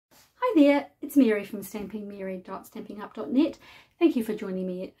Hi there, it's Mary from stampingmary.stampinup.net. Thank you for joining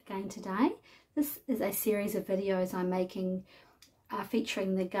me again today. This is a series of videos I'm making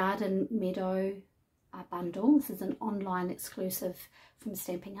featuring the Garden Meadow bundle. This is an online exclusive from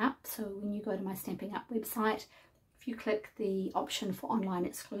Stampin' Up. So when you go to my Stampin' Up website, if you click the option for online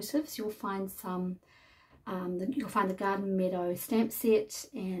exclusives, you'll find the Garden Meadow stamp set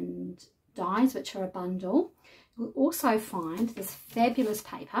and dies, which are a bundle. You'll also find this fabulous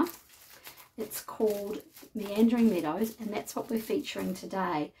paper. It's called Meandering Meadows, and that's what we're featuring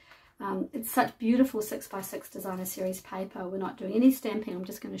today. It's such beautiful 6x6 designer series paper. We're not doing any stamping. I'm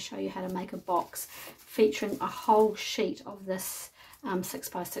just going to show you how to make a box featuring a whole sheet of this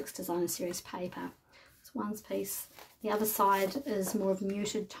 6x6 designer series paper. It's one piece. The other side is more of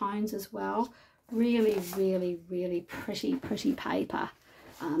muted tones as well. Really pretty paper.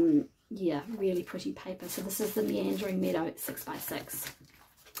 Yeah, really pretty paper. So this is the Meandering Meadow 6x6.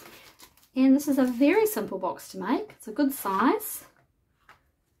 And this is a very simple box to make. It's a good size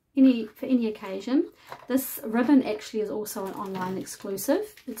for any occasion. This ribbon actually is also an online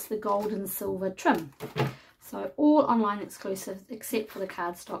exclusive. It's the gold and silver trim. So all online exclusive except for the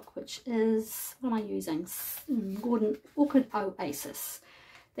cardstock, which is, what am I using? Orchid Oasis.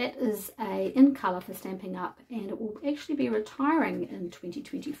 That is in colour for Stampin' Up, and it will actually be retiring in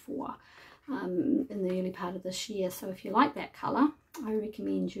 2024 in the early part of this year. So if you like that colour, I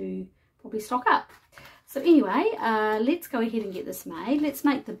recommend you probably stock up. So anyway, let's go ahead and get this made. Let's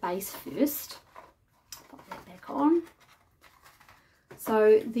make the base first. Pop that back on.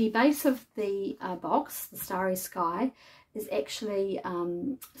 So the base of the box, the Starry Sky, is actually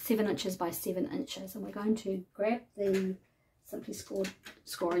 7 inches by 7 inches, and we're going to grab the Simply Scored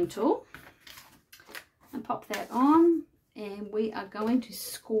scoring tool and pop that on, and we are going to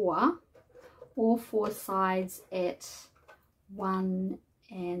score all 4 sides at 1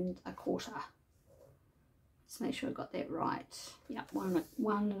 1/4. Just make sure I got that right. Yeah, 1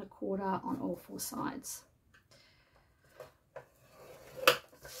 1/4 on all 4 sides.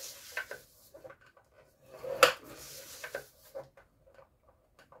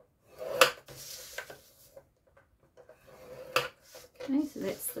 Okay, so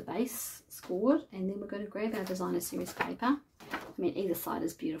that's the base scored, and then we're going to grab our designer series paper. I mean, either side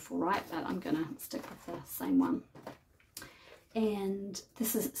is beautiful, right? But I'm going to stick with the same one. And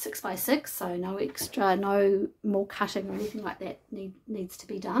this is 6x6, so no extra, no more cutting or anything like that needs to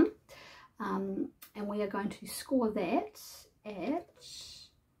be done. And we are going to score that at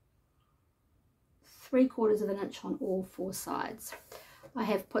 3/4 of an inch on all 4 sides. I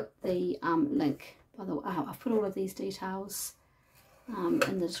have put the link, by the way, I've put all of these details in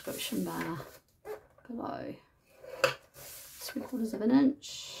the description bar below. 3/4 of an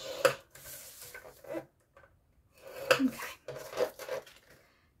inch. Okay,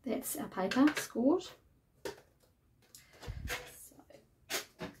 that's our paper scored. So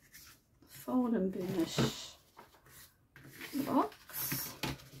fold and burnish the box.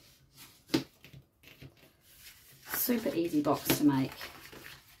 Super easy box to make.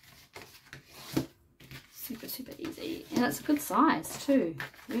 Super easy, and it's a good size too,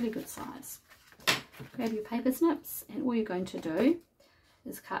 really good size. Grab your paper snips, and all you're going to do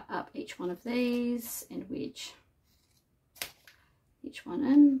is cut up each one of these and wedge each one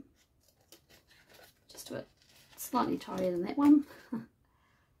in. Just do it slightly tighter than that one.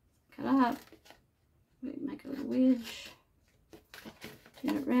 Cut up, make a little wedge,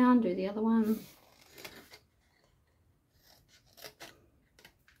 turn it round, do the other one.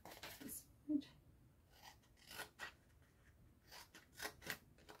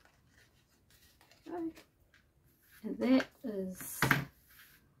 And that is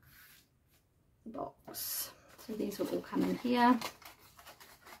the box. So these will all come in here,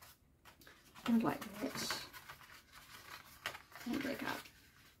 and like that, and back up.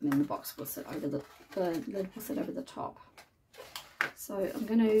 And then the box will sit over the lid will sit over the top. So I'm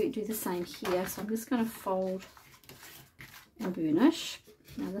going to do the same here. So I'm just going to fold and burnish.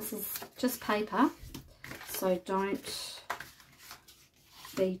 Now this is just paper, so don't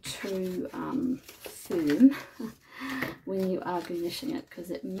be too firm when you are burnishing it,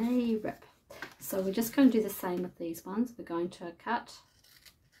 because it may rip. So we're just going to do the same with these ones. We're going to cut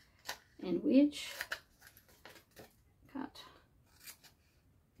and wedge, cut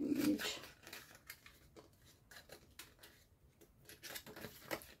and wedge.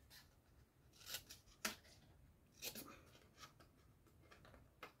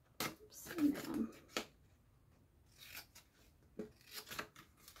 Oops, and that one.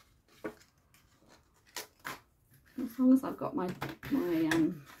 As long as I've got as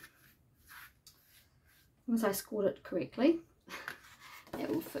long as I scored it correctly, it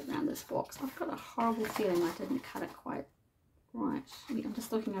will fit around this box. I've got a horrible feeling I didn't cut it quite right. I'm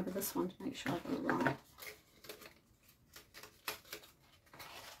just looking over this one to make sure I've got it right.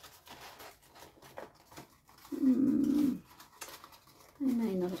 I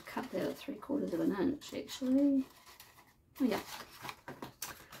may not have cut that at 3/4 of an inch actually. Oh yeah.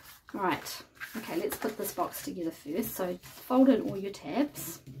 Right, okay, let's put this box together first. So fold in all your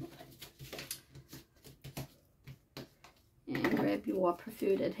tabs and grab your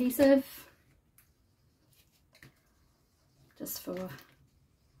preferred adhesive, just for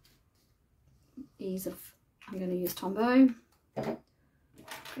ease of, I'm going to use Tombow. Grab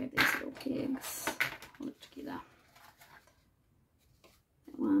these little pegs, hold it together.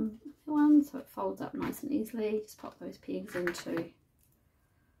 That one, so it folds up nice and easily. Just pop those pegs into,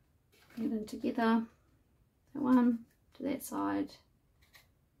 get them together. That one to that side.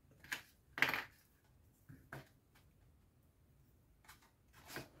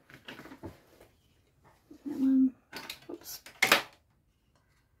 That one. Oops.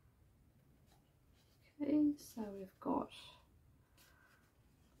 Okay, so we've got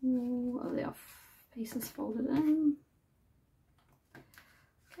all of the pieces folded in.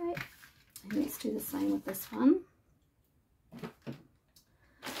 Okay, and let's do the same with this one.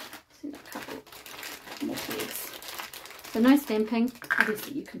 A couple more pegs. So no stamping.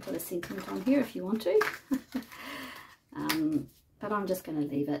 Obviously you can put a sentiment on here if you want to. But I'm just going to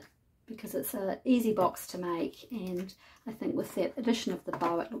leave it because it's an easy box to make, and I think with that addition of the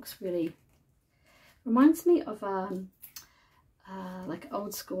bow it looks really, reminds me of like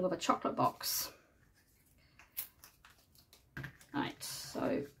old school of a chocolate box. Right,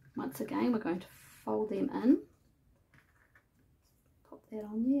 so once again we're going to fold them in. Pop that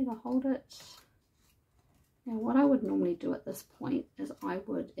on there to hold it. Now what I would normally do at this point is I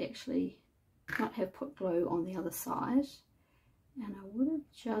would actually not have put glue on the other side, and I would have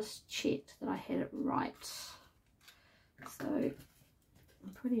just checked that I had it right. So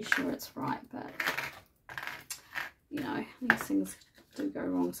I'm pretty sure it's right, but you know, these things do go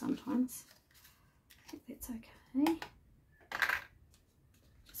wrong sometimes. I think that's okay.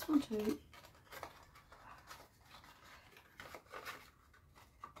 Just want to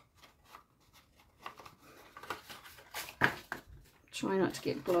try not to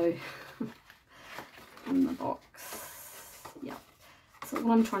get glue on the box. Yeah. So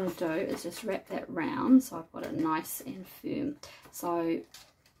what I'm trying to do is just wrap that round so I've got it nice and firm. So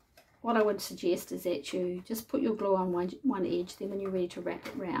what I would suggest is that you just put your glue on one edge, then when you're ready to wrap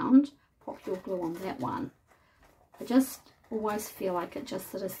it round, pop your glue on that one. I just always feel like it just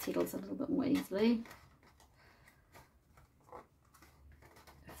sort of settles a little bit more easily,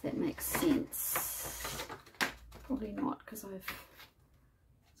 if that makes sense. Probably not, because let's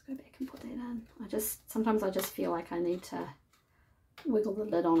go back and put that in. Sometimes I just feel like I need to wiggle the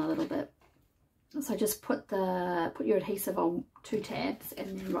lid on a little bit. So just put your adhesive on 2 tabs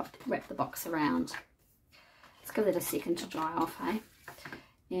and then wrap the box around. Let's give it a second to dry off,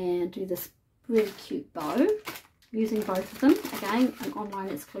 and do this really cute bow using both of them. Again, an online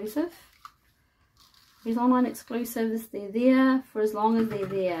exclusive. These online exclusives, they're there for as long as they're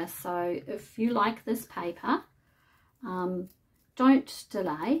there. So if you like this paper, don't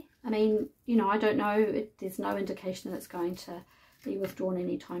delay. I mean, you know, I don't know, there's no indication that it's going to be withdrawn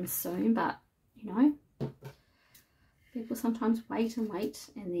anytime soon, but you know, people sometimes wait and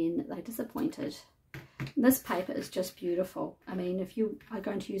then they're disappointed. And this paper is just beautiful. I mean, if you are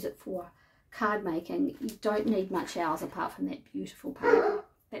going to use it for card making, you don't need much else apart from that beautiful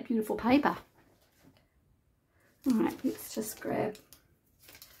paper. All right, let's just grab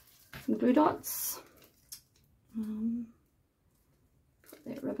some glue dots. Put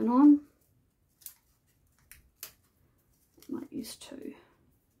that ribbon on. I might use 2. There's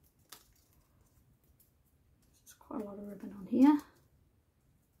quite a lot of ribbon on here.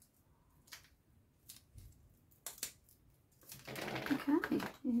 Okay,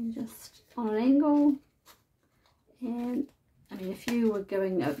 and just on an angle. And I mean, if you were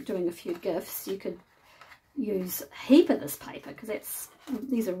doing a few gifts, you could use a heap of this paper, because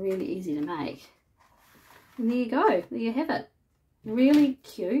these are really easy to make. And there you go, there you have it. Really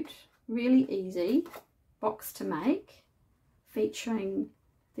cute, really easy box to make, featuring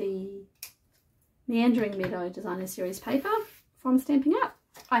the Meandering Meadow Designer Series paper from Stampin' Up.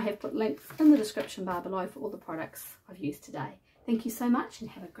 I have put links in the description bar below for all the products I've used today. Thank you so much and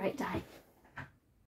have a great day.